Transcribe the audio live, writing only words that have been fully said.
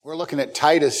looking at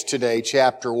Titus today,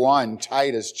 chapter 1.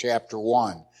 Titus, chapter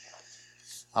 1.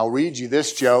 I'll read you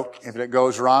this joke. If it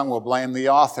goes wrong, we'll blame the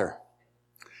author.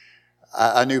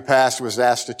 A new pastor was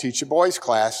asked to teach a boys'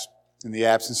 class in the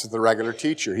absence of the regular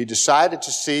teacher. He decided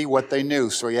to see what they knew,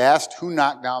 so he asked who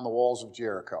knocked down the walls of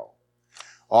Jericho.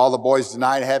 All the boys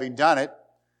denied having done it,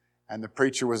 and the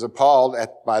preacher was appalled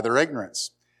by their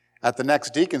ignorance. At the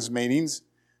next deacon's meeting,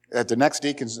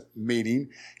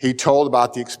 he told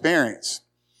about the experience.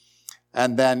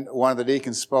 And then one of the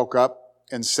deacons spoke up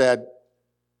and said,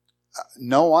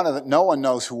 no one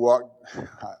knows who walked.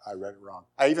 I read it wrong.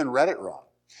 I even read it wrong.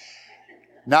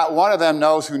 Not one of them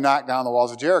knows who knocked down the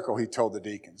walls of Jericho, he told the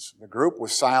deacons. The group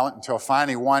was silent until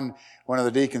finally one of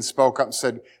the deacons spoke up and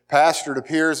said, Pastor, it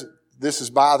appears this is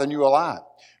bothering you a lot.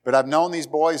 But I've known these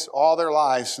boys all their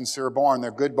lives since they were born.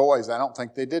 They're good boys. I don't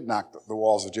think they did knock the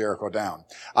walls of Jericho down.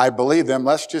 I believe them.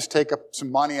 Let's just take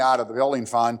some money out of the building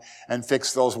fund and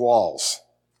fix those walls.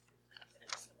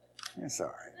 It's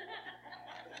all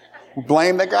right.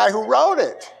 Blame the guy who wrote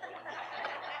it.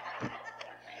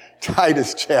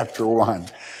 Titus chapter 1.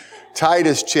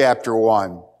 Titus chapter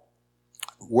 1.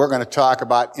 We're going to talk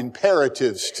about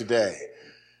imperatives today.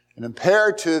 An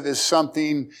imperative is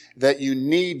something that you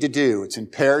need to do. It's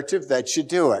imperative that you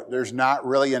do it. There's not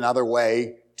really another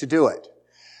way to do it.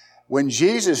 When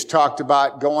Jesus talked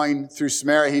about going through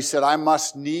Samaria, he said, I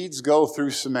must needs go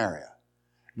through Samaria.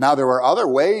 Now, there were other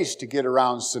ways to get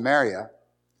around Samaria,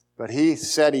 but he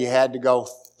said he had to go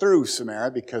through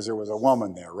Samaria because there was a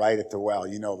woman there right at the well.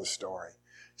 You know the story.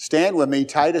 Stand with me,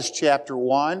 Titus chapter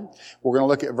 1. We're going to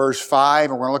look at verse 5,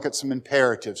 and we're going to look at some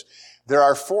imperatives. There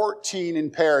are 14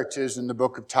 imperatives in the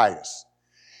book of Titus.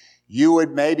 You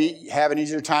would maybe have an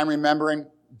easier time remembering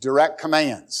direct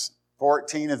commands.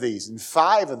 14 of these. And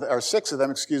 6 of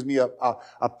them,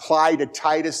 apply to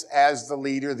Titus as the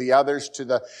leader, the others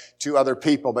to other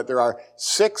people. But there are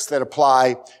 6 that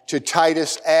apply to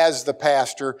Titus as the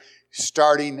pastor,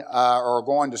 starting or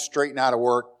going to straighten out of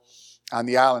work on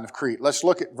the island of Crete. Let's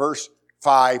look at verse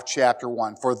 5, chapter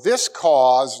 1. For this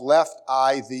cause left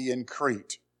I thee in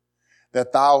Crete,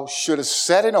 that thou shouldest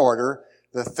set in order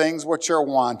the things which are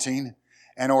wanting,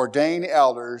 and ordain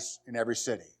elders in every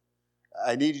city.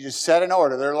 I need you to set in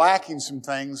order. They're lacking some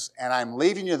things, and I'm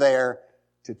leaving you there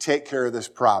to take care of this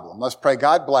problem. Let's pray.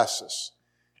 God bless us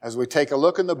as we take a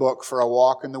look in the book for a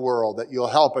walk in the world, that you'll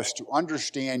help us to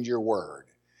understand your word.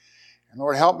 And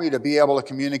Lord, help me to be able to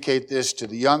communicate this to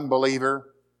the young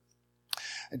believer,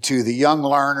 to the young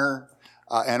learner,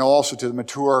 and also to the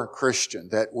mature Christian,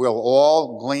 that we'll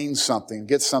all glean something,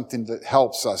 get something that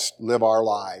helps us live our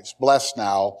lives. Bless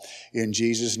now in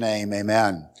Jesus' name,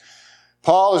 amen.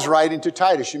 Paul is writing to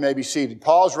Titus. You may be seated.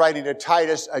 Paul is writing to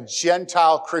Titus, a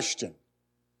Gentile Christian.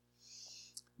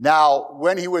 Now,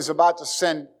 when he was about to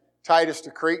send Titus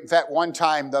to Crete, in fact, one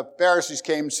time the Pharisees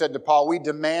came and said to Paul, we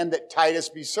demand that Titus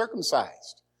be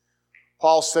circumcised.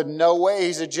 Paul said, no way,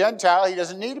 he's a Gentile, he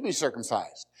doesn't need to be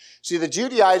circumcised. See, the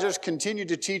Judaizers continued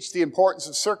to teach the importance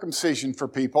of circumcision for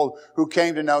people who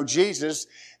came to know Jesus.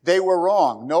 They were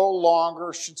wrong. No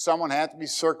longer should someone have to be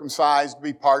circumcised to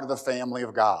be part of the family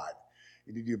of God.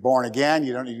 If you're born again,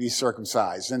 you don't need to be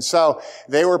circumcised. And so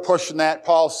they were pushing that.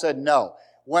 Paul said no.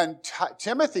 When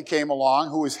Timothy came along,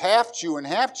 who was half Jew and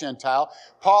half Gentile,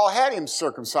 Paul had him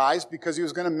circumcised because he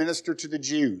was going to minister to the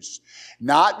Jews.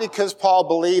 Not because Paul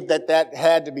believed that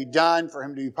had to be done for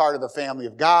him to be part of the family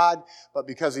of God, but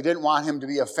because he didn't want him to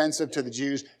be offensive to the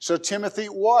Jews. So Timothy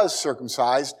was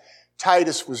circumcised.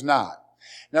 Titus was not.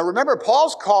 Now remember,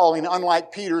 Paul's calling,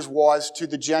 unlike Peter's, was to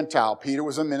the Gentile. Peter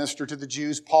was a minister to the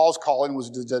Jews. Paul's calling was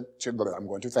to the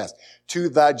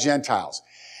Gentiles.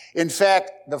 In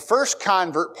fact, the first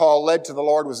convert Paul led to the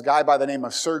Lord was a guy by the name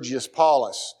of Sergius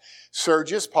Paulus.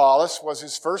 Sergius Paulus was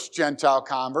his first Gentile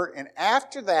convert, and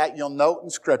after that, you'll note in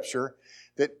Scripture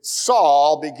that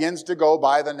Saul begins to go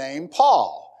by the name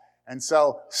Paul. And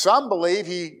so some believe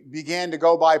he began to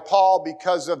go by Paul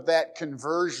because of that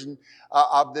conversion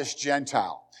of this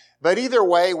Gentile. But either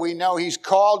way, we know he's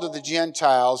called to the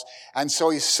Gentiles, and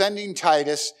so he's sending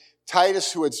Titus,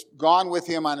 who had gone with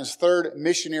him on his 3rd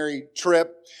missionary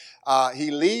trip.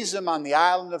 He leaves him on the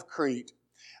island of Crete,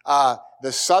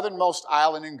 the southernmost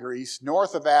island in Greece,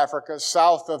 north of Africa,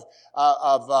 south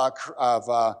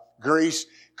of Greece.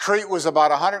 Crete was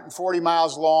about 140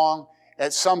 miles long.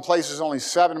 At some places only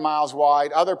 7 miles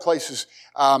wide. Other places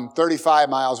 35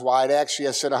 miles wide. Actually,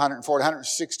 I said 140,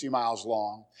 160 miles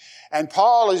long. And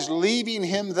Paul is leaving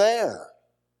him there.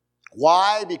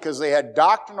 Why? Because they had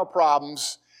doctrinal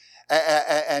problems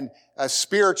and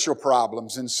spiritual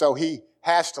problems. And so he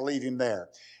has to leave him there.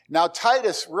 Now,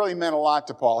 Titus really meant a lot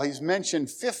to Paul. He's mentioned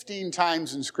 15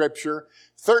 times in Scripture,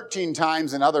 13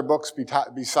 times in other books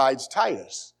besides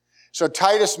Titus. So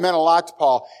Titus meant a lot to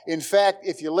Paul. In fact,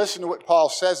 if you listen to what Paul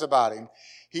says about him,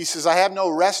 he says, I have no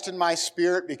rest in my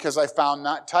spirit because I found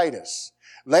not Titus.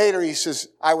 Later, he says,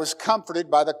 I was comforted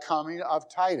by the coming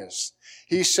of Titus.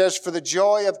 He says, for the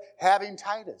joy of having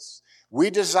Titus. We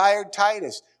desired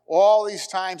Titus. All these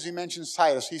times he mentions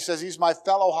Titus. He says, he's my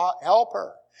fellow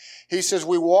helper. He says,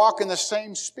 we walk in the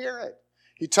same spirit.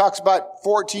 He talks about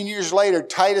 14 years later,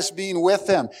 Titus being with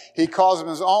him. He calls him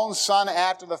his own son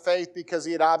after the faith because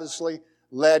he had obviously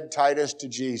led Titus to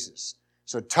Jesus.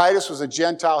 So Titus was a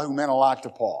Gentile who meant a lot to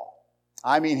Paul.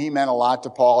 I mean, he meant a lot to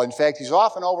Paul. In fact, he's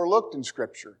often overlooked in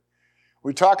Scripture.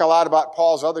 We talk a lot about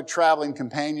Paul's other traveling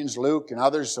companions, Luke and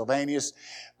others, Silvanus.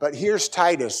 But here's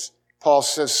Titus. Paul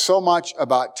says so much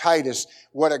about Titus,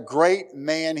 what a great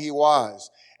man he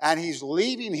was. And he's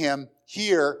leaving him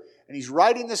here, and he's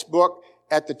writing this book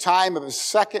at the time of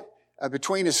his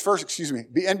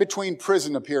in between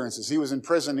prison appearances. He was in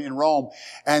prison in Rome,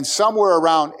 and somewhere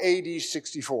around AD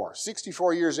 64,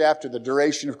 64 years after the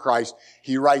duration of Christ,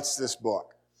 he writes this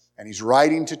book. And he's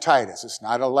writing to Titus. It's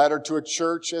not a letter to a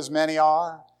church as many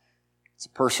are. It's a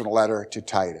personal letter to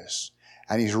Titus.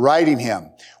 And he's writing him.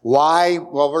 Why?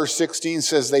 Well, verse 16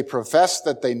 says, they profess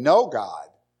that they know God,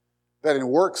 but in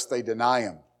works they deny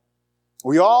him.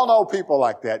 We all know people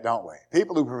like that, don't we?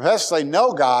 People who profess they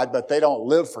know God, but they don't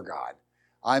live for God.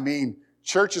 I mean,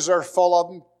 churches are full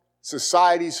of them.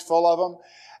 Society's full of them.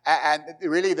 And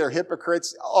really, they're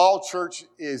hypocrites. All church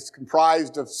is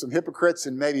comprised of some hypocrites,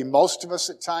 and maybe most of us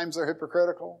at times are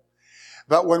hypocritical.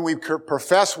 But when we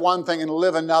profess one thing and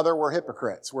live another, we're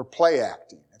hypocrites. We're play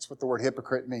acting. That's what the word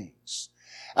hypocrite means.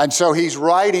 And so he's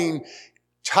writing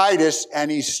Titus, and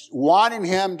he's wanting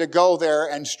him to go there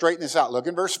and straighten this out. Look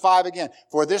in verse 5 again.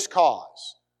 For this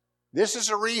cause. This is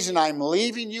the reason I'm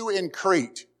leaving you in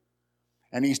Crete.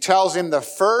 And he tells him the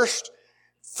first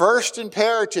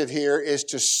imperative here is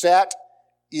to set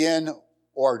in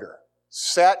order.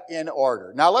 Set in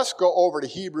order. Now let's go over to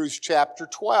Hebrews chapter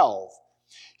 12.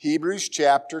 Hebrews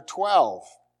chapter 12.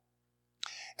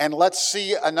 And let's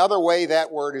see another way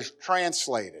that word is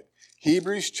translated.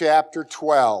 Hebrews chapter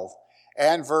 12.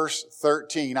 And verse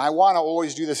 13. I want to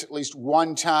always do this at least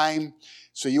one time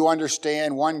so you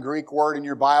understand one Greek word in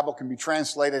your Bible can be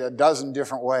translated a dozen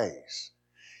different ways.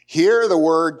 Here the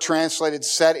word translated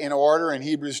set in order in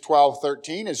Hebrews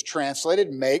 12:13 is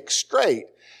translated make straight.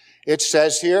 It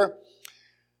says here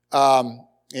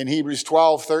in Hebrews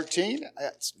 12:13,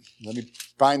 let me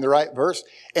find the right verse,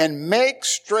 and make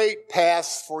straight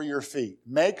paths for your feet.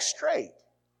 Make straight.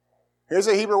 Here's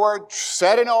a Hebrew word,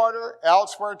 set in order,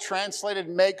 elsewhere translated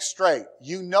make straight.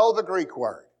 You know the Greek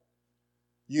word.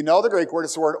 You know the Greek word.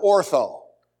 It's the word ortho.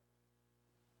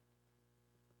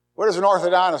 What does an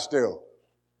orthodontist do?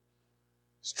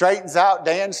 Straightens out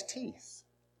Dan's teeth.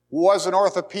 What does an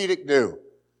orthopedic do?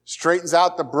 Straightens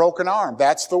out the broken arm.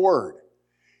 That's the word.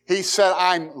 He said,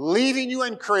 I'm leaving you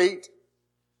in Crete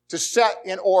to set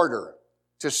in order.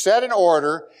 To set in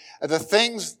order the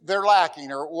things they're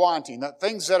lacking or wanting, the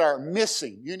things that are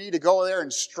missing. You need to go there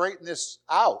and straighten this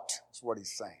out, is what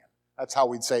he's saying. That's how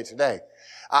we'd say it today.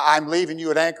 I'm leaving you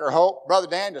at Anchor Hope, Brother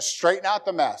Dan, to straighten out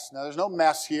the mess. Now, there's no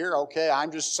mess here, okay?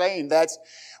 I'm just saying that's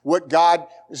what God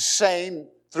is saying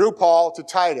through Paul to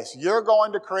Titus. You're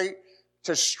going to Crete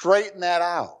to straighten that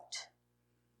out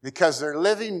because they're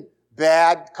living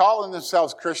bad, calling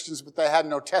themselves Christians, but they had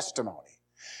no testimony.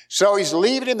 So he's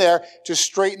leaving him there to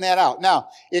straighten that out. Now,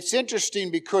 it's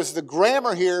interesting because the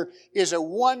grammar here is a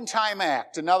one-time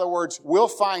act. In other words, we'll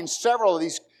find several of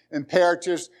these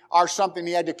imperatives are something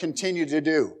he had to continue to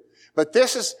do. But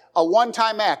this is a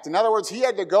one-time act. In other words, he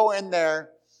had to go in there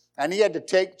and he had to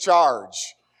take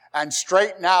charge and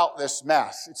straighten out this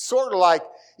mess. It's sort of like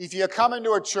if you come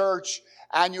into a church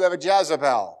and you have a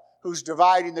Jezebel who's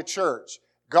dividing the church.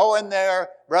 Go in there,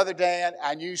 Brother Dan,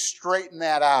 and you straighten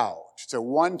that out. It's a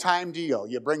one-time deal.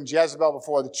 You bring Jezebel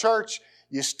before the church.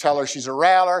 You tell her she's a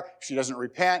railer. If she doesn't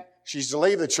repent, she's to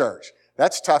leave the church.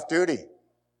 That's tough duty.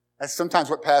 That's sometimes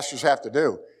what pastors have to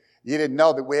do. You didn't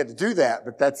know that we had to do that,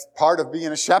 but that's part of being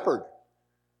a shepherd.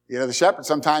 You know, the shepherd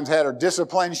sometimes had to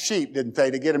discipline sheep, didn't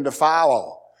they, to get them to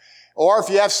follow. Or if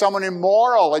you have someone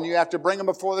immoral and you have to bring them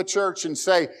before the church and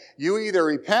say, you either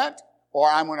repent or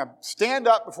I'm going to stand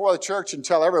up before the church and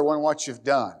tell everyone what you've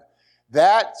done.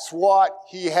 That's what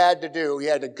he had to do. He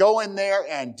had to go in there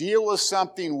and deal with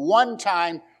something one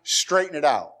time, straighten it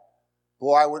out.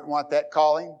 Boy, I wouldn't want that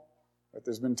calling. But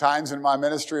there's been times in my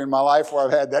ministry in my life where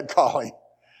I've had that calling.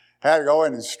 Had to go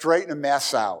in and straighten a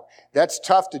mess out. That's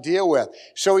tough to deal with.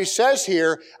 So he says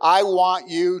here, I want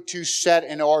you to set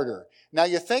in order. Now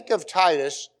you think of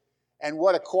Titus and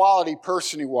what a quality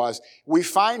person he was. We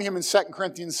find him in 2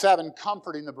 Corinthians 7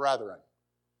 comforting the brethren.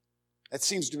 That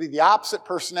seems to be the opposite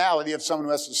personality of someone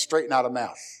who has to straighten out a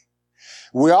mess.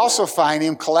 We also find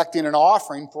him collecting an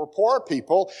offering for poor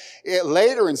people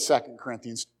later in 2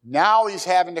 Corinthians. Now he's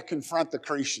having to confront the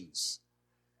Cretans.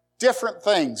 Different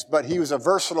things, but he was a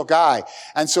versatile guy.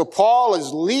 And so Paul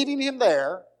is leaving him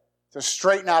there to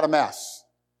straighten out a mess.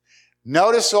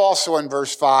 Notice also in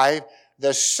verse 5,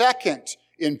 the second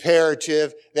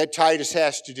imperative that Titus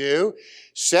has to do: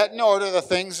 set in order the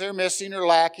things they're missing or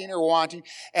lacking or wanting,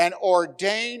 and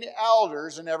ordain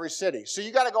elders in every city. So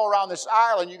you got to go around this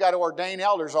island, you got to ordain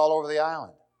elders all over the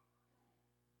island.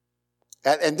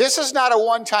 And this is not a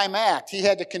one-time act. He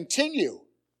had to continue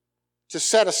to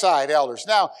set aside elders.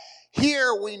 Now,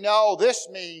 here we know this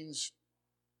means,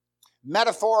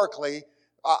 metaphorically,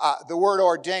 the word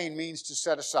ordain means to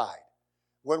set aside.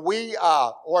 When we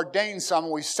ordain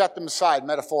someone, we set them aside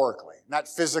metaphorically. Not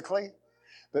physically,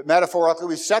 but metaphorically.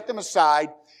 We set them aside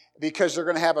because they're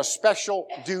going to have a special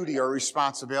duty or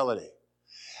responsibility.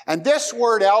 And this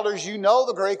word elders, you know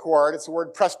the Greek word. It's the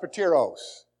word presbyteros.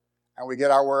 And we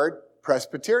get our word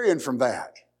Presbyterian from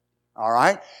that. All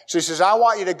right? So he says, I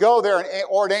want you to go there and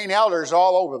ordain elders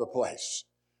all over the place.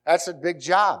 That's a big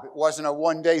job. It wasn't a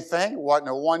one-day thing. It wasn't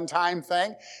a one-time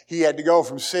thing. He had to go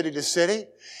from city to city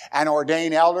and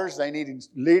ordain elders. They needed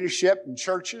leadership in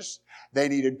churches. They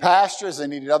needed pastors. They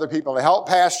needed other people to help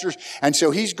pastors. And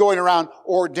so he's going around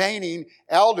ordaining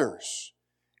elders.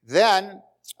 Then,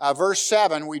 verse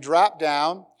 7, we drop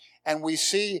down and we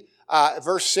see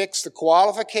verse 6, the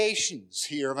qualifications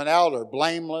here of an elder: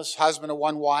 blameless, husband of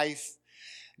one wife.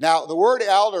 Now, the word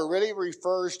elder really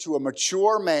refers to a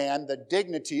mature man, the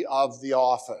dignity of the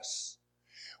office.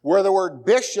 Where the word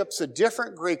bishop's a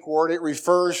different Greek word, it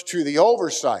refers to the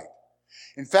oversight.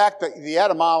 In fact, the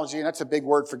etymology, and that's a big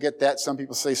word, forget that. Some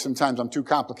people say sometimes I'm too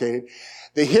complicated.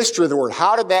 The history of the word,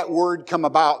 how did that word come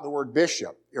about, the word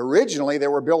bishop? Originally, they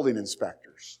were building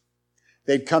inspectors.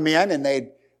 They'd come in and they'd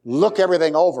look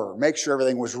everything over, make sure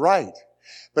everything was right.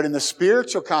 But in the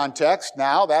spiritual context,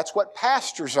 now that's what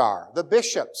pastors are, the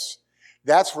bishops.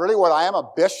 That's really what I am, a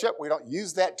bishop. We don't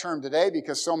use that term today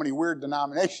because so many weird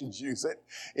denominations use it.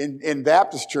 In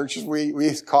Baptist churches,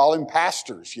 we call them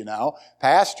pastors,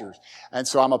 pastors. And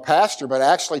so I'm a pastor, but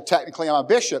actually, technically, I'm a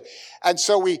bishop. And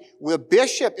so the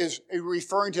bishop is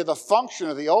referring to the function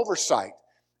of the oversight.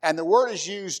 And the word is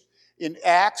used in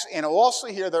Acts, and also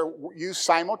here they're used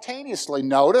simultaneously.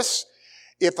 Notice,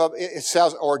 if it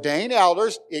says ordain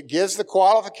elders, it gives the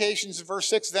qualifications in verse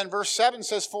 6. Then verse 7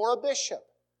 says for a bishop.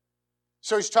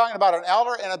 So he's talking about an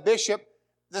elder and a bishop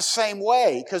the same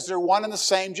way, because they're one and the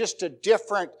same, just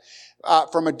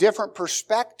from a different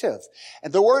perspective.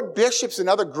 And the word bishop's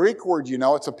another Greek word,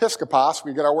 it's episkopos.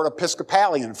 We get our word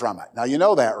Episcopalian from it. Now you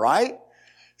know that, right?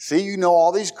 See, you know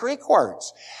all these Greek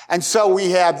words. And so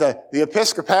we have the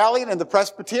Episcopalian and the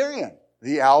Presbyterian,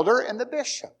 the elder and the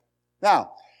bishop.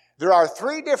 Now, there are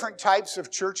 3 different types of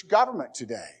church government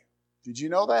today. Did you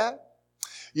know that?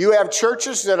 You have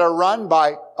churches that are run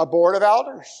by a board of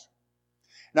elders.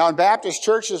 Now, in Baptist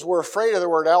churches, we're afraid of the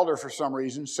word elder for some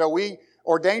reason, so we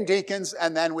ordain deacons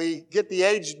and then we get the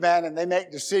aged men and they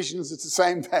make decisions. It's the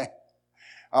same thing.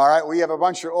 All right, we have a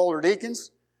bunch of older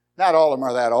deacons. Not all of them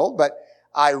are that old, but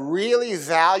I really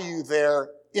value their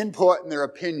input and their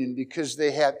opinion because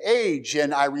they have age,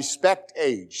 and I respect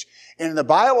age. And in the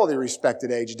Bible, they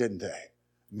respected age, didn't they?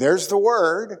 There's the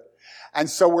word. And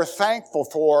so we're thankful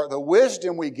for the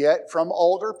wisdom we get from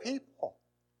older people.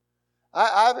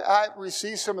 I've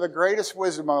received some of the greatest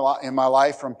wisdom in my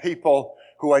life from people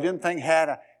who I didn't think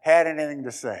had anything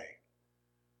to say.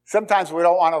 Sometimes we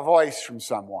don't want a voice from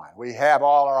someone. We have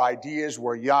all our ideas.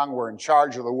 We're young. We're in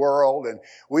charge of the world. And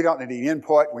we don't need any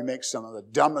input. We make some of the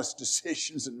dumbest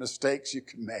decisions and mistakes you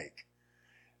can make.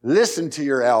 Listen to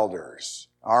your elders.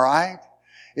 All right?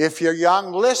 If you're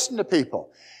young, listen to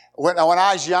people. When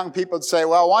I was young, people would say,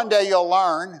 well, one day you'll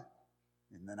learn.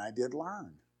 And then I did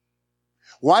learn.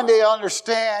 One day you'll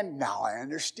understand. Now I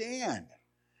understand.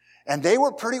 And they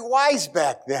were pretty wise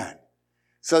back then.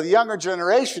 So the younger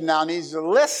generation now needs to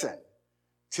listen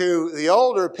to the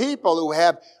older people who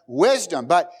have wisdom.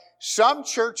 But some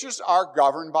churches are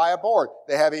governed by a board.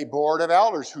 They have a board of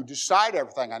elders who decide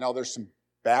everything. I know there's some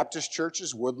Baptist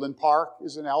churches. Woodland Park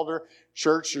is an elder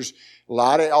church. There's a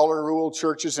lot of elder rule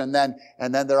churches. And then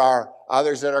there are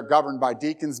others that are governed by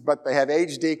deacons, but they have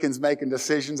aged deacons making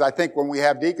decisions. I think when we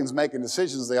have deacons making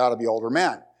decisions, they ought to be older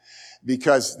men.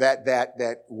 Because that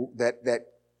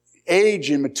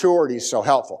age and maturity is so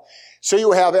helpful. So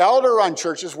you have elder-run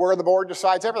churches where the board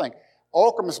decides everything.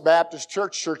 Oakham's Baptist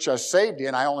Church I was saved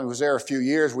in. I only was there a few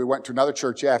years. We went to another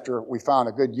church after we found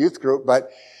a good youth group, but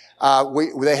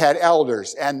they had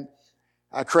elders. And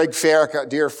Craig Farrick, a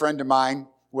dear friend of mine,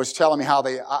 was telling me how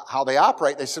they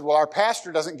operate. They said, well, our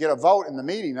pastor doesn't get a vote in the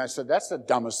meeting. And I said, that's the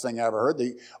dumbest thing I ever heard.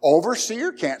 The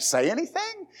overseer can't say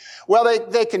anything? Well,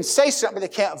 they can say something, but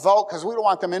they can't vote because we don't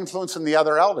want them influencing the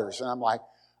other elders. And I'm like,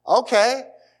 okay.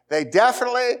 They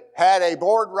definitely had a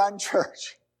board-run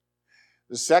church.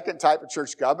 The second type of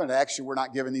church government, actually we're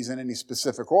not giving these in any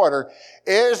specific order,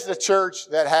 is the church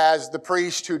that has the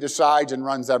priest who decides and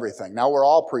runs everything. Now we're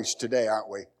all priests today, aren't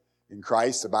we? In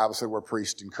Christ. The Bible said we're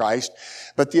priests in Christ.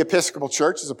 But the Episcopal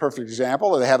Church is a perfect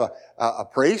example. They have a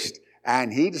priest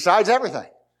and he decides everything.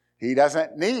 He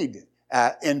doesn't need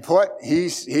input.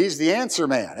 He's the answer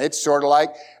man. It's sort of like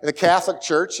the Catholic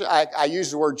Church. I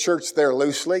use the word church there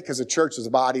loosely because a church is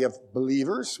a body of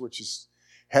believers, which is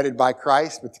headed by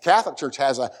Christ, but the Catholic Church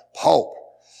has a pope.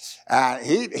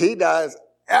 He does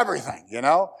everything, you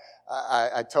know.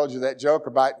 I told you that joke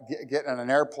about getting on an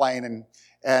airplane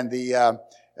and the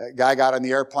guy got on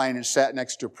the airplane and sat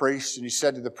next to a priest and he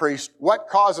said to the priest, what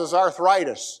causes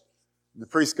arthritis? And the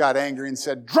priest got angry and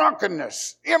said,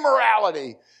 drunkenness,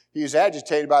 immorality. He was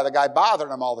agitated by the guy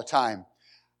bothering him all the time.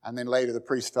 And then later the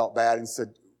priest felt bad and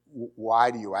said,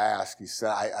 why do you ask? He said,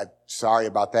 I'm sorry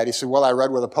about that. He said, well, I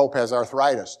read where the Pope has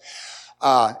arthritis.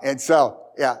 And so,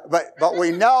 yeah, but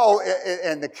we know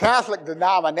in the Catholic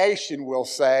denomination, we'll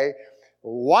say,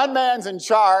 one man's in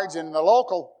charge. In the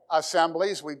local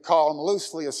assemblies, we call them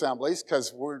loosely assemblies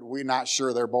because we're not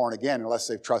sure they're born again unless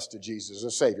they've trusted Jesus as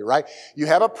a Savior, right? You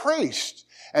have a priest,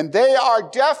 and they are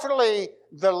definitely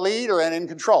the leader and in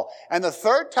control. And the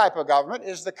third type of government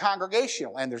is the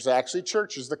congregational. And there's actually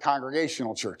churches, the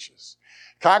congregational churches.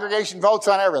 Congregation votes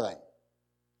on everything.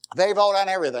 They vote on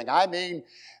everything. I mean,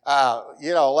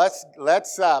 let's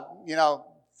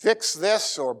fix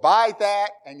this or buy that.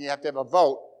 And you have to have a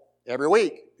vote every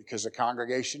week because the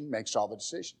congregation makes all the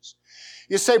decisions.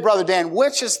 You say, Brother Dan,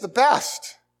 which is the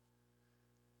best?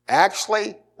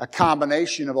 Actually, a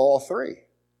combination of all three.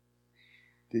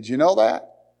 Did you know that?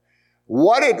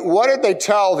 What did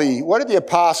the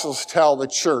apostles tell the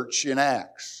church in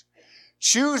Acts?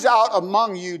 Choose out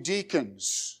among you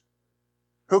deacons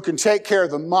who can take care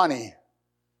of the money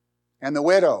and the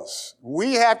widows.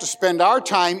 We have to spend our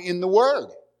time in the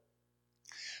Word.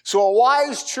 So a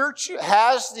wise church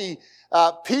has the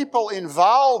people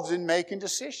involved in making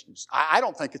decisions. I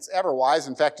don't think it's ever wise.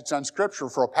 In fact, it's unscriptural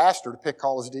for a pastor to pick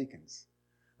all his deacons.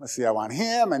 Let's see, I want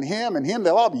him and him and him.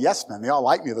 They'll all be yes men. They all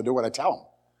like me. They'll do what I tell them.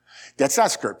 That's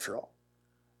not scriptural.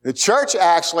 The church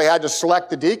actually had to select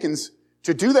the deacons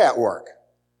to do that work.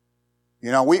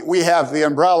 You know, we have the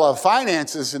umbrella of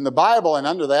finances in the Bible, and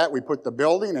under that we put the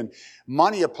building, and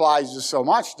money applies to so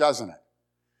much, doesn't it?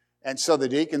 And so the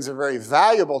deacons are very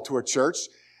valuable to a church.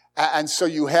 And so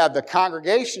you have the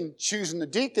congregation choosing the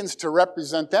deacons to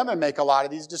represent them and make a lot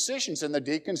of these decisions. And the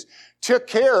deacons took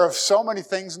care of so many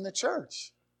things in the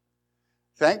church.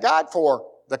 Thank God for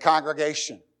the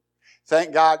congregation.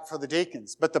 Thank God for the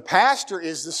deacons. But the pastor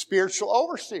is the spiritual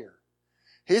overseer.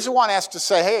 He's the one who has to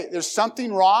say, hey, there's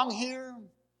something wrong here.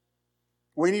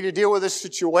 We need to deal with this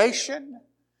situation.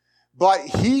 But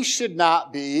he should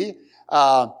not be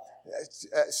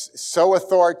so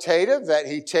authoritative that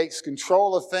he takes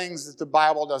control of things that the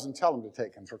Bible doesn't tell him to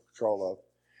take control of.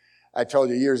 I told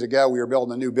you years ago, we were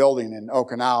building a new building in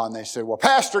Okinawa, and they said, well,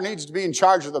 pastor needs to be in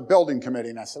charge of the building committee.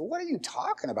 And I said, what are you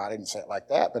talking about? I didn't say it like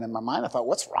that, but in my mind I thought,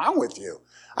 what's wrong with you?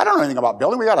 I don't know anything about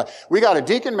building. We got a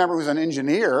deacon member who's an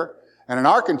engineer and an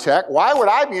architect. Why would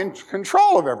I be in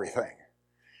control of everything?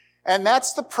 And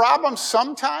that's the problem.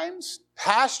 Sometimes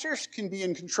pastors can be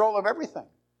in control of everything.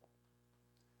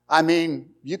 I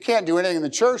mean, you can't do anything in the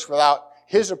church without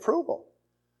his approval.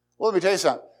 Well, let me tell you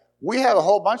something. We have a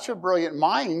whole bunch of brilliant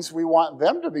minds. We want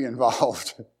them to be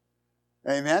involved.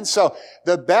 Amen. So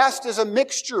the best is a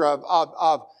mixture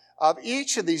of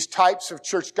each of these types of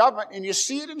church government, and you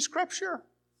see it in Scripture.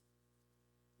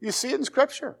 You see it in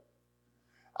Scripture.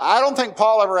 I don't think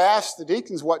Paul ever asked the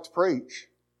deacons what to preach.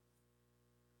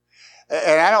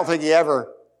 And I don't think he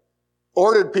ever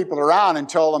ordered people around and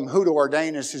told them who to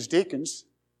ordain as his deacons.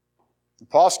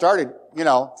 Paul started,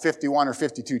 51 or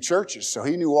 52 churches, so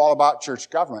he knew all about church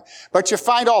government. But you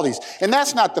find all these. And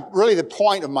that's not really the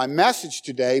point of my message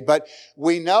today, but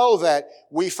we know that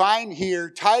we find here,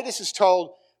 Titus is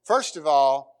told, first of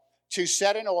all, to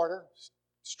set in order,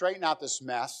 straighten out this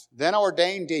mess, then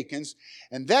ordain deacons,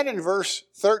 and then in verse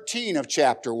 13 of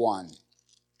chapter 1,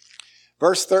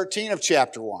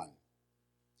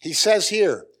 he says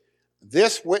here,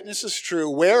 This witness is true,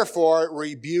 wherefore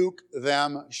rebuke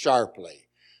them sharply.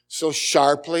 So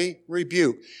sharply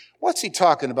rebuke. What's he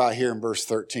talking about here in verse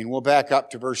 13? We'll back up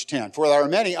to verse 10. For there are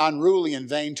many unruly and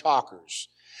vain talkers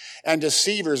and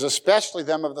deceivers, especially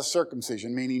them of the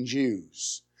circumcision, meaning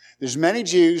Jews. There's many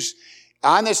Jews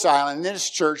on this island, in this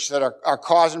church, that are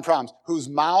causing problems, whose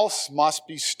mouths must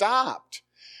be stopped,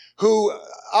 who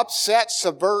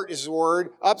subvert is the word,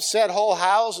 upset whole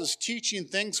houses, teaching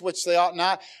things which they ought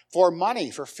not, for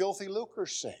money, for filthy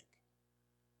lucre's sake.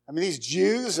 I mean, these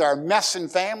Jews are messing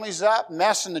families up,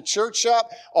 messing the church up,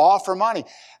 all for money.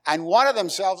 And one of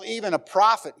themselves, even a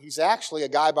prophet, he's actually a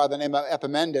guy by the name of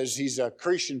Epimenides, he's a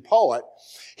Cretan poet.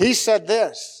 He said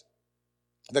this,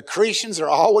 the Cretans are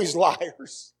always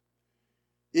liars,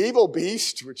 evil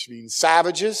beasts, which means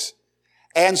savages,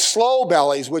 and slow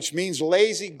bellies, which means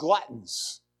lazy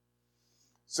gluttons.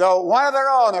 So one of their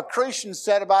own, a Cretan,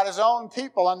 said about his own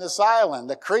people on this island,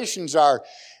 the Cretans are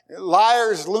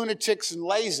liars, lunatics, and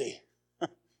lazy.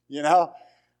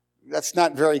 That's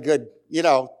not very good,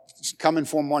 coming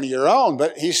from one of your own.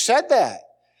 But he said that.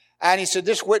 And he said,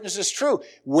 this witness is true.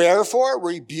 Wherefore,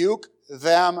 rebuke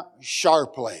them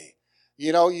sharply.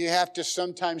 You have to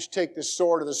sometimes take the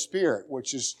sword of the Spirit,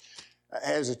 which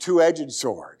has a two-edged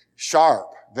sword. Sharp,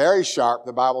 very sharp.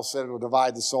 The Bible said it will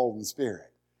divide the soul and the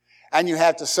spirit. And you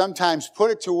have to sometimes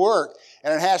put it to work,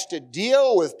 and it has to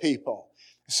deal with people.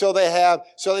 So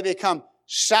they become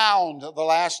sound, the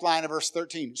last line of verse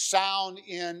 13. Sound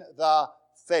in the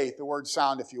faith. The word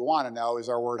sound, if you want to know, is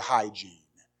our word hygiene.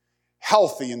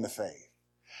 Healthy in the faith.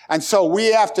 And so we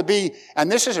have to be,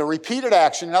 and this is a repeated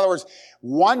action. In other words,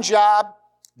 one job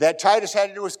that Titus had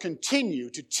to do was continue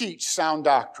to teach sound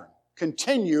doctrine.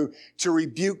 Continue to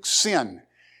rebuke sin.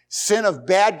 Sin of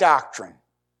bad doctrine.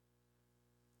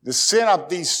 The sin of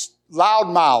these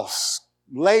loudmouths,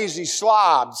 lazy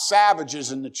slobs,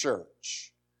 savages in the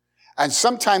church. And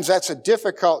sometimes that's a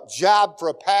difficult job for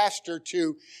a pastor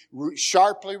to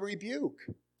sharply rebuke.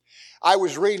 I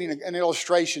was reading an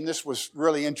illustration. This was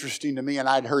really interesting to me, and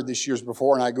I'd heard this years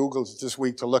before, and I Googled it this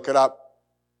week to look it up.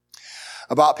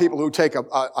 About people who take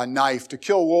a knife. To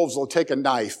kill wolves, they'll take a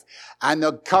knife, and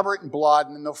they'll cover it in blood,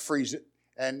 and then they'll freeze it.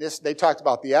 And they talked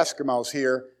about the Eskimos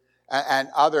here, and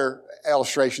other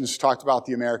illustrations talked about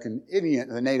the American Indian,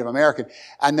 the Native American.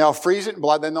 And they'll freeze it in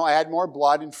blood, then they'll add more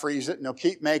blood and freeze it, and they'll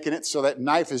keep making it so that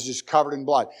knife is just covered in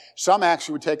blood. Some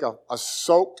actually would take a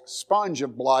soaked sponge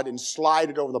of blood and slide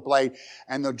it over the blade,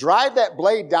 and they'll drive that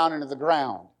blade down into the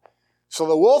ground. So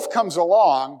the wolf comes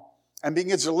along and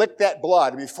begins to lick that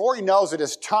blood. And before he knows it,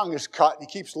 his tongue is cut, and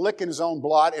he keeps licking his own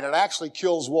blood, and it actually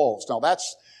kills wolves. Now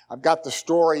I've got the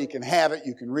story, you can have it,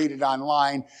 you can read it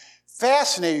online.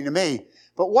 Fascinating to me.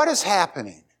 But what is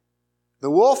happening? The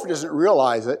wolf doesn't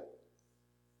realize it,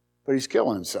 but he's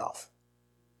killing himself.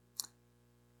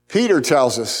 Peter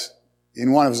tells us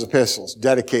in one of his epistles,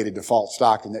 dedicated to false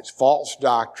doctrine, that false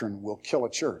doctrine will kill a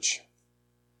church.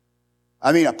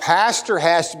 I mean, a pastor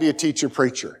has to be a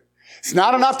teacher-preacher. It's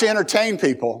not enough to entertain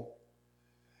people.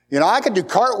 I could do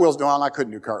cartwheels. No, I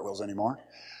couldn't do cartwheels anymore.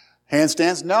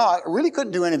 Handstands? No, I really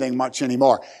couldn't do anything much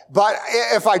anymore. But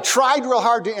if I tried real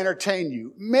hard to entertain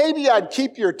you, maybe I'd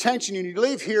keep your attention and you'd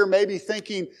leave here maybe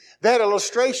thinking that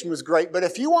illustration was great. But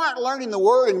if you aren't learning the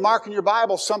Word and marking your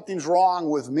Bible, something's wrong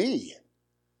with me.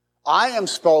 I am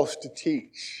supposed to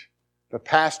teach. The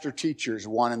pastor-teacher is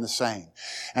one and the same.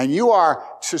 And you are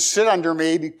to sit under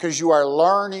me because you are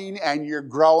learning and you're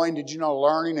growing. Did you know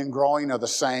learning and growing are the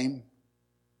same?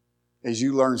 As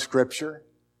you learn Scripture,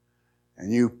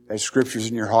 and you, as Scripture's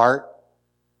in your heart,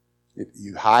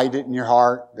 you hide it in your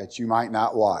heart that you might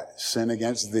not what? Sin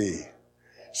against thee.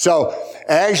 So,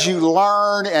 as you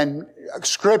learn and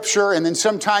Scripture, and then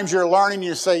sometimes you're learning,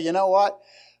 you say, you know what?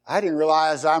 I didn't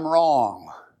realize I'm wrong.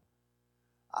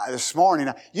 This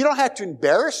morning, you don't have to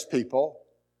embarrass people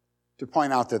to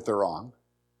point out that they're wrong.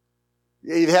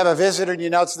 You have a visitor and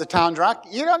you know it's the town drunk.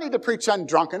 You don't need to preach on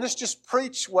drunkenness. Just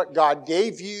preach what God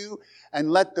gave you and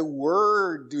let the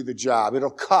Word do the job. It'll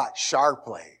cut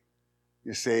sharply.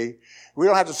 You see? We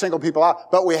don't have to single people out,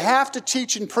 but we have to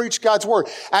teach and preach God's Word.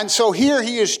 And so here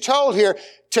he is told here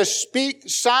to speak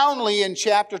soundly in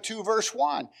chapter 2, verse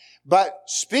 1. But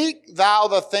speak thou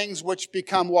the things which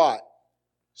become what?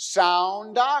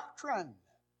 Sound doctrine.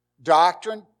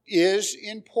 Doctrine is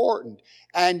important.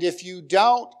 And if you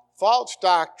don't, false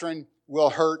doctrine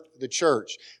will hurt the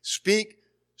church. Speak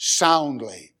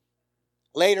soundly.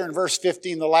 Later in verse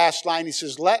 15, the last line, he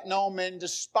says, let no man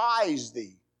despise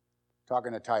thee.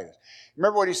 Talking to Titus.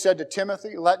 Remember what he said to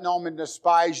Timothy? Let no man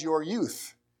despise your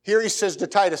youth. Here he says to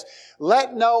Titus,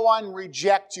 let no one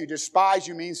reject you. Despise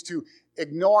you means to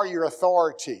ignore your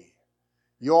authority.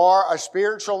 You're a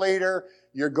spiritual leader.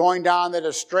 You're going down there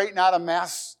to straighten out a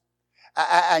mess.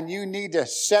 And you need to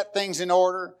set things in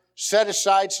order. Set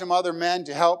aside some other men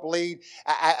to help lead.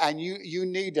 And you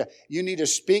need to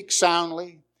speak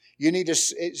soundly. You need to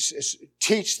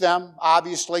teach them,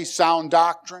 obviously, sound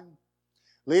doctrine.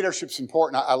 Leadership's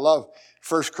important. I love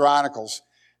 1 Chronicles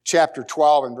chapter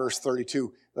 12 and verse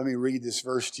 32. Let me read this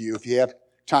verse to you if you have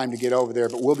time to get over there,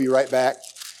 but we'll be right back.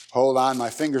 Hold on, my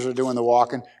fingers are doing the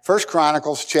walking. 1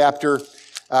 Chronicles chapter,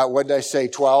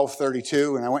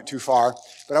 12:32, and I went too far.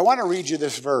 But I want to read you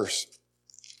this verse.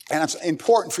 And it's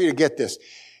important for you to get this.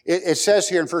 It says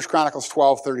here in 1 Chronicles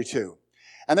 12:32,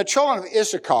 and the children of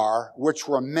Issachar, which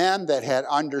were men that had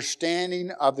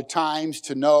understanding of the times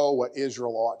to know what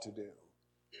Israel ought to do.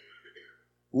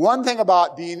 One thing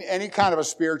about being any kind of a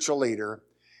spiritual leader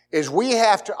is we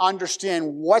have to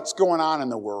understand what's going on in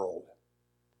the world.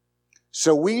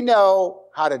 So we know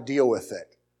how to deal with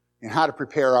it and how to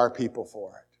prepare our people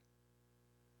for it.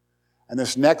 And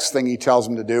this next thing he tells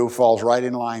them to do falls right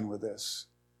in line with this.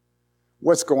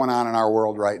 What's going on in our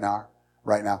world right now?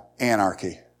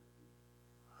 Anarchy.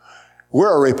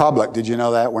 We're a republic. Did you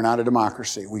know that? We're not a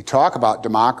democracy. We talk about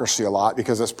democracy a lot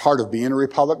because it's part of being a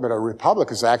republic, but a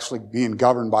republic is actually being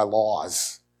governed by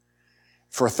laws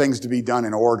for things to be done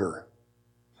in order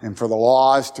and for the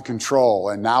laws to control.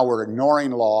 And now we're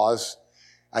ignoring laws.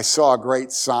 I saw a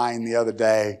great sign the other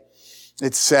day.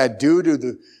 It said, due to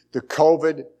the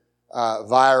COVID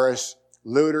virus,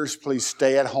 looters, please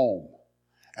stay at home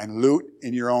and loot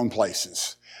in your own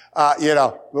places.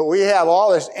 But we have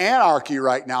all this anarchy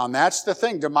right now, and that's the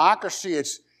thing. Democracy,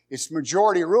 it's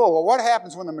majority rule. Well, what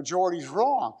happens when the majority's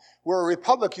wrong? We're a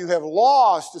republic. You have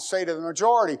laws to say to the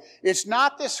majority, it's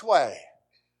not this way.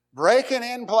 Breaking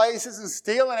in places and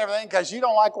stealing everything because you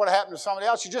don't like what happened to somebody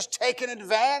else. You're just taking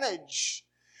advantage.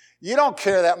 You don't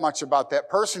care that much about that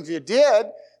person. If you did,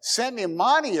 send him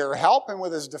money or help him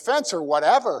with his defense or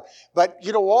whatever. But,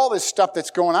 all this stuff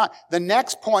that's going on. The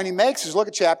next point he makes is look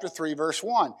at chapter 3, verse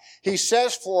 1. He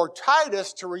says, for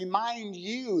Titus to remind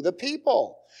you, the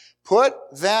people, put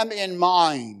them in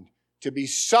mind to be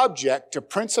subject to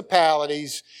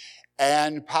principalities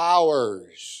and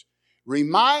powers.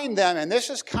 Remind them, and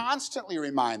this is constantly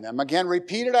remind them, again,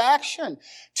 repeated action,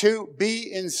 to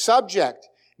be in subject.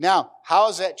 Now, how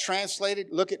is that translated?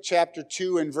 Look at chapter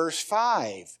 2 and verse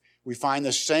 5. We find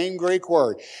the same Greek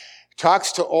word.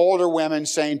 Talks to older women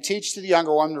saying, teach to the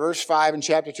younger one, verse 5 in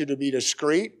chapter 2, to be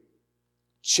discreet,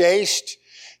 chaste,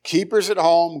 keepers at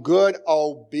home, good,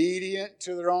 obedient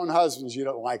to their own husbands. You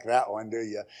don't like that one, do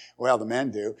you? Well, the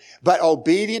men do. But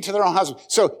obedient to their own husbands.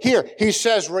 So here, he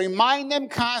says, remind them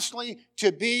constantly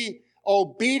to be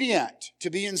obedient, to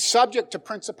be in subject to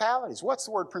principalities. What's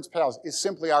the word principalities? It's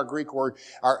simply our Greek word,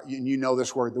 you know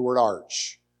this word, the word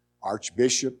arch.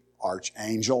 Archbishop,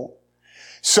 archangel.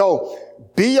 So,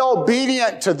 be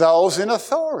obedient to those in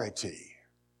authority.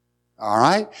 All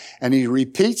right? And he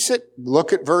repeats it.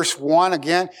 Look at verse 1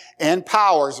 again. And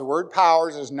powers. The word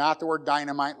powers is not the word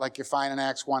dynamite like you find in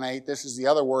Acts 1:8. This is the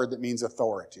other word that means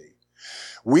authority.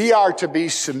 We are to be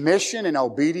submission and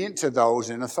obedient to those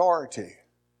in authority,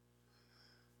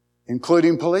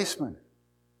 including policemen.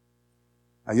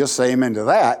 Now, you'll say amen to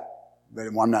that, but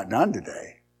I'm not done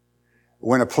today.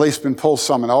 When a policeman pulls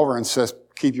someone over and says,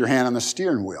 keep your hand on the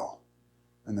steering wheel,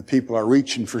 and the people are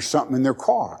reaching for something in their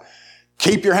car,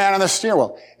 keep your hand on the steering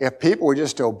wheel. If people would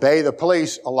just obey the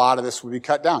police, a lot of this would be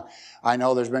cut down. I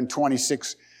know there's been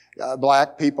 26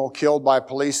 black people killed by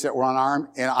police that were unarmed,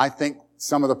 and I think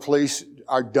some of the police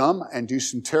are dumb and do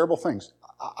some terrible things.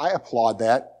 I applaud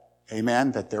that,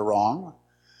 amen, that they're wrong.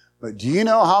 But do you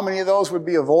know how many of those would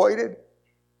be avoided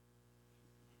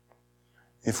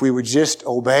if we would just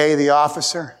obey the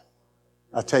officer?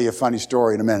 I'll tell you a funny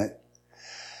story in a minute.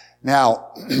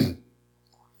 Now,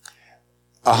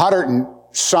 100 and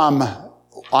some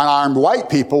unarmed white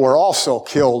people were also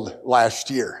killed last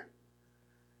year.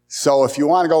 So if you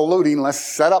want to go looting, let's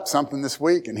set up something this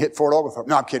week and hit Fort Oglethorpe.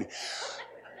 No, I'm kidding.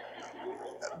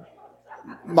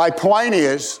 My point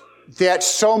is that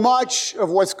so much of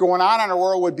what's going on in our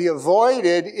world would be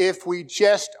avoided if we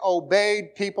just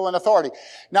obeyed people in authority.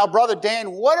 Now, Brother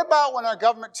Dan, what about when our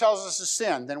government tells us to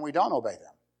sin? Then we don't obey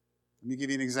them. Let me give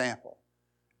you an example.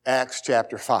 Acts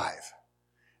chapter 5.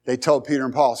 They told Peter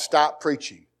and Paul, stop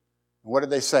preaching. And what did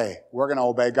they say? We're going to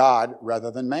obey God rather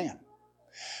than man.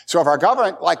 So if our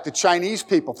government, like the Chinese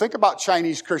people, think about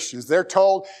Chinese Christians, they're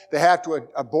told they have to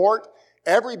abort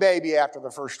every baby after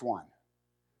the first one.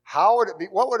 How would it be?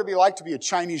 What would it be like to be a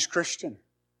Chinese Christian?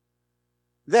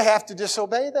 They have to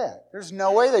disobey that. There's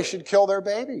no way they should kill their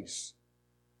babies.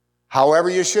 However,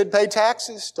 you should pay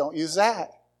taxes. Don't use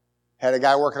that. Had a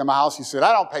guy working in my house. He said,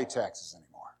 I don't pay taxes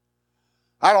anymore.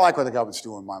 I don't like what the government's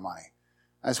doing with my money.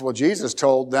 I said, well, Jesus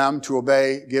told them to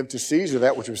obey, give to Caesar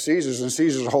that which was Caesar's, and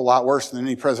Caesar's a whole lot worse than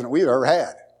any president we've ever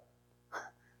had.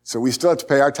 So we still have to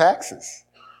pay our taxes.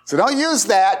 So don't use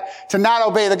that to not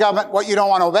obey the government what you don't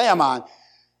want to obey them on.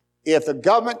 If the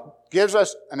government gives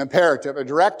us an imperative, a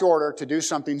direct order to do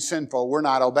something sinful, we're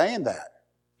not obeying that.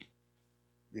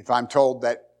 If I'm told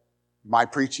that my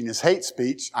preaching is hate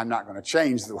speech, I'm not going to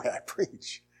change the way I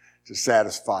preach to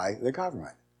satisfy the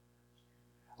government.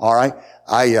 All right?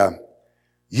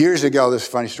 Years ago, this is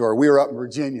a funny story. We were up in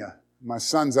Virginia. My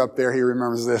son's up there. He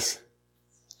remembers this.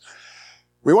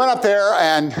 We went up there,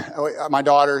 and my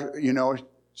daughter,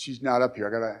 she's not up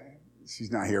here.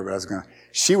 She's not here, but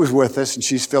she was with us, and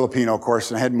she's Filipino, of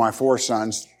course, and I had my 4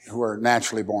 sons who are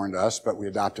naturally born to us, but we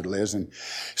adopted Liz. And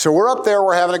so we're up there.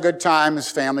 We're having a good time as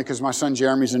family because my son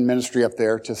Jeremy's in ministry up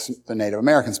there to the Native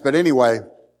Americans. But anyway,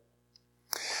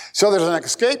 so there's an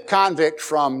escaped convict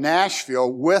from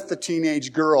Nashville with the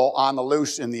teenage girl on the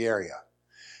loose in the area.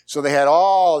 So they had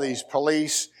all these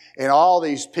police and all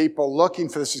these people looking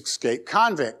for this escaped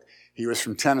convict. He was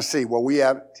from Tennessee. Well, we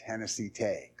have Tennessee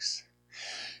tags.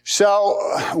 So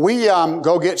we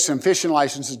go get some fishing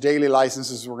licenses, daily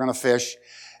licenses. We're going to fish.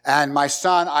 And my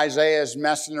son Isaiah is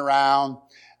messing around,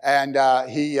 and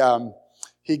we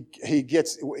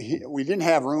didn't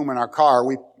have room in our car.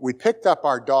 We picked up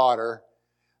our daughter.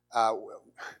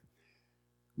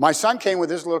 My son came with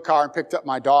his little car and picked up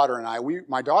my daughter and I.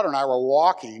 My daughter and I were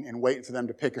walking and waiting for them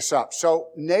to pick us up. So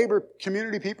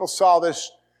community people saw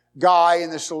this guy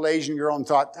and this little Asian girl and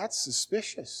thought, that's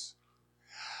suspicious.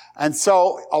 And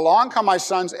so along come my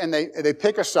sons and they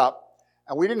pick us up,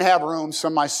 and we didn't have room, so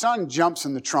my son jumps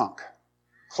in the trunk,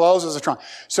 closes the trunk.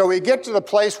 So we get to the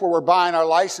place where we're buying our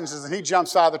licenses, and he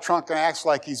jumps out of the trunk and acts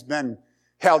like he's been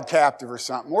held captive or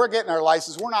something. We're getting our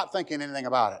license. We're not thinking anything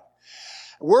about it.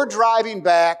 We're driving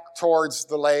back towards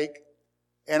the lake,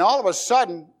 and all of a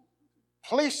sudden,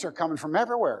 police are coming from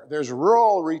everywhere. There's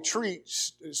rural retreat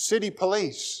city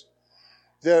police,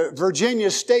 the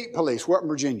Virginia State Police. We're up in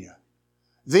Virginia.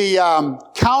 The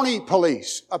county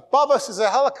police. Above us is a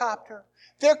helicopter.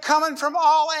 They're coming from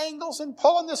all angles and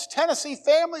pulling this Tennessee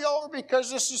family over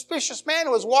because this suspicious man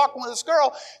who was walking with this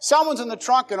girl, someone's in the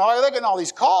trunk, and they're getting all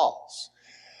these calls.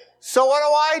 So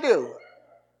what do?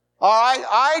 All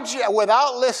right,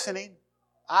 without listening,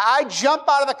 I jump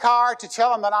out of the car to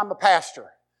tell them that I'm a pastor.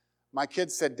 My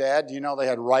kids said, Dad, do you know they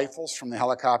had rifles from the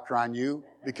helicopter on you?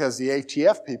 Because the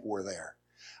ATF people were there.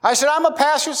 I said, I'm a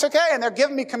pastor. It's okay. And they're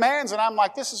giving me commands, and I'm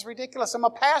like, this is ridiculous. I'm a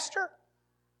pastor?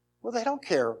 Well, they don't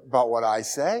care about what I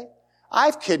say.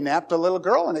 I've kidnapped a little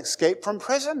girl and escaped from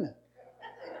prison.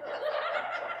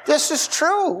 This is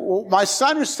true. My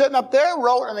son who's sitting up there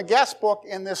wrote in a guest book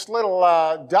in this little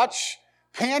Dutch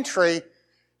pantry,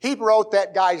 he wrote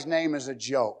that guy's name as a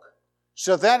joke.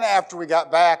 So then after we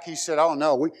got back, he said, oh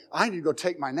no, I need to go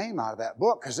take my name out of that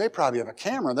book because they probably have a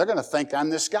camera. They're going to think I'm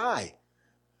this guy.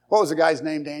 What was the guy's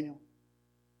name, Daniel?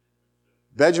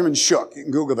 Benjamin Shook. You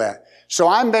can Google that. So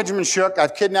I'm Benjamin Shook.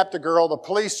 I've kidnapped a girl. The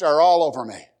police are all over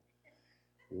me.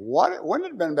 Wouldn't it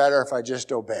have been better if I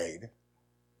just obeyed?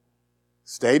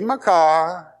 Stayed in my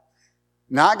car,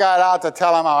 not got out to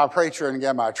tell them I'm a preacher and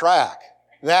get my track.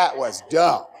 That was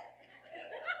dumb.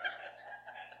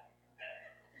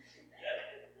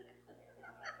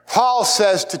 Paul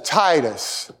says to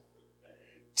Titus,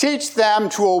 teach them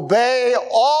to obey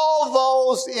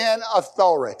all those in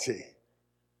authority.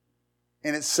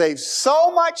 And it saves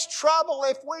so much trouble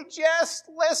if we just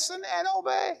listen and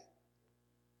obey.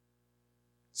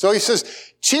 So he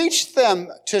says, teach them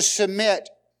to submit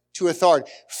to authority.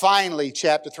 Finally,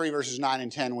 chapter 3, verses 9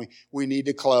 and 10, we need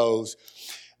to close.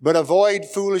 But avoid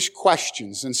foolish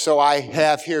questions. And so I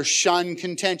have here shun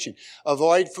contention.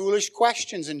 Avoid foolish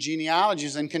questions and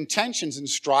genealogies and contentions and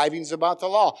strivings about the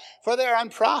law, for they are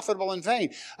unprofitable and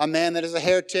vain. A man that is a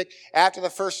heretic, after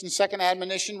the first and second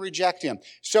admonition, reject him.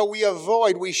 So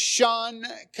we shun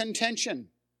contention.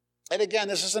 And again,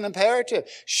 this is an imperative.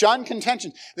 Shun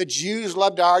contention. The Jews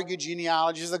loved to argue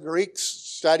genealogies. The Greeks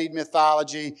studied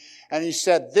mythology. And he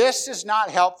said, this is not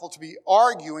helpful to be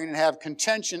arguing and have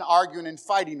contention, arguing and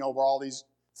fighting over all these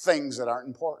things that aren't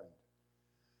important.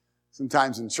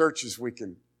 Sometimes in churches we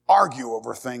can argue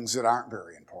over things that aren't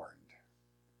very important.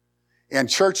 And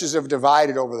churches have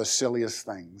divided over the silliest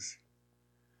things.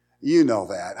 You know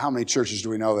that. How many churches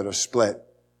do we know that have split?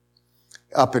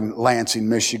 Up in Lansing,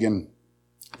 Michigan,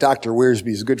 Dr. Wiersbe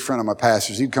is a good friend of my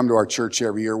pastor's. He'd come to our church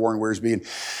every year, Warren Wiersbe, and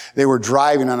they were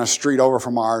driving on a street over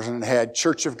from ours, and it had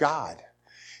Church of God.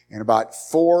 And about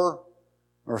 4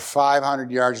 or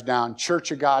 500 yards down,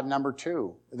 Church of God number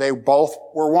 2. They both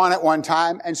were one at one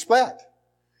time and split.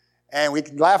 And we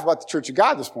can laugh about the Church of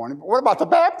God this morning, but what about the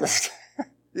Baptist?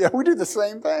 Yeah, we do the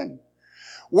same thing.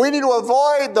 We need to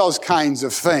avoid those kinds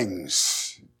of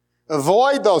things.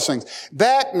 Avoid those things.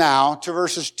 Back now to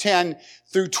verses 10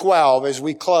 through 12 as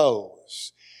we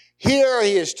close. Here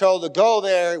he is told to go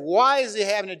there. Why is he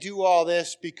having to do all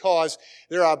this? Because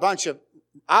there are a bunch of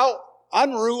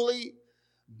unruly,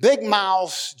 big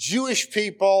mouths, Jewish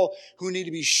people who need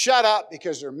to be shut up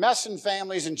because they're messing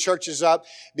families and churches up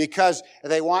because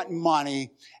they want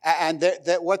money. And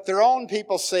that what their own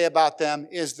people say about them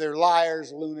is they're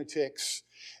liars, lunatics,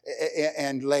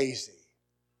 and lazy.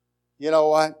 You know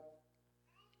what?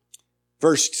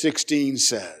 Verse 16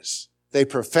 says, they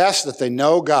profess that they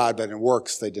know God, but in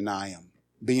works they deny Him,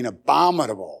 being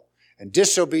abominable and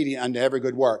disobedient unto every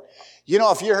good work. You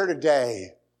know, if you're here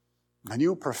today and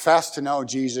you profess to know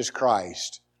Jesus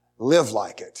Christ, live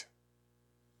like it.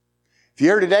 If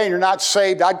you're here today and you're not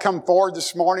saved, I'd come forward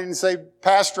this morning and say,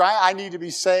 Pastor, I need to be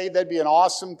saved. That'd be an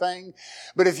awesome thing.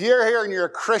 But if you're here and you're a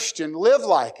Christian, live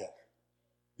like it.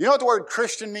 You know what the word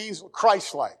Christian means?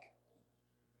 Christ-like.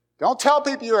 Don't tell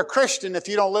people you're a Christian if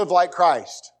you don't live like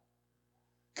Christ.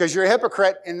 Because you're a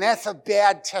hypocrite, and that's a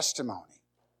bad testimony.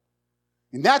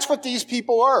 And that's what these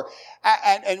people were.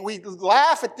 And we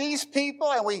laugh at these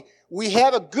people, and we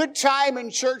have a good time in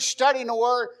church studying the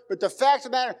Word, but the fact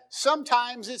of the matter,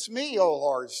 sometimes it's me, oh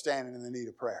Lord, standing in the need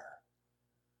of prayer.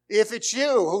 If it's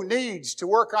you who needs to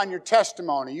work on your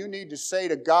testimony, you need to say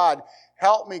to God,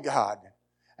 help me, God.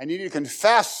 And you need to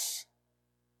confess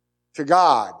to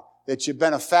God that you've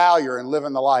been a failure in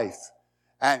living the life.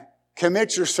 And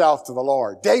commit yourself to the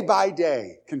Lord, day by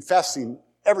day, confessing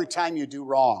every time you do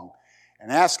wrong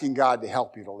and asking God to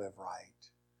help you to live right.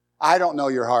 I don't know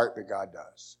your heart, but God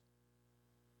does.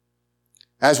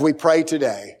 As we pray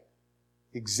today,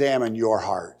 examine your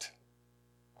heart.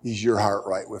 Is your heart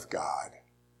right with God?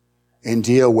 And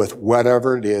deal with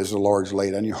whatever it is the Lord's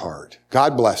laid on your heart.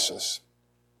 God bless us.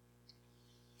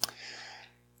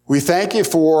 We thank you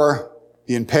for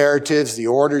the imperatives, the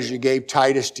orders you gave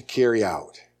Titus to carry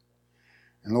out.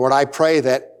 And Lord, I pray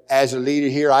that as a leader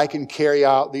here, I can carry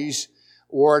out these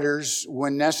orders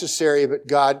when necessary, but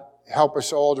God, help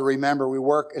us all to remember we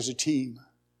work as a team.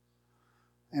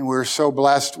 And we're so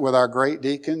blessed with our great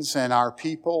deacons and our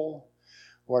people.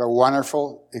 What a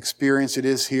wonderful experience it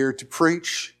is here to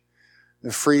preach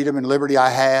the freedom and liberty I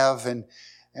have. And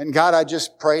God, I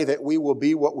just pray that we will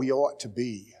be what we ought to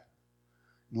be.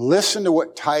 Listen to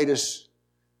what Titus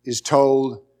is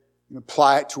told and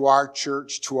apply it to our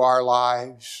church, to our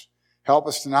lives. Help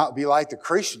us to not be like the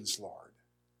Christians, Lord.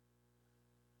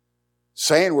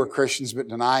 Saying we're Christians, but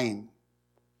denying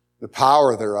the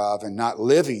power thereof and not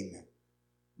living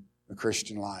the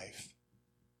Christian life.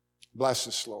 Bless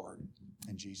us, Lord.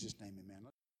 In Jesus' name, amen.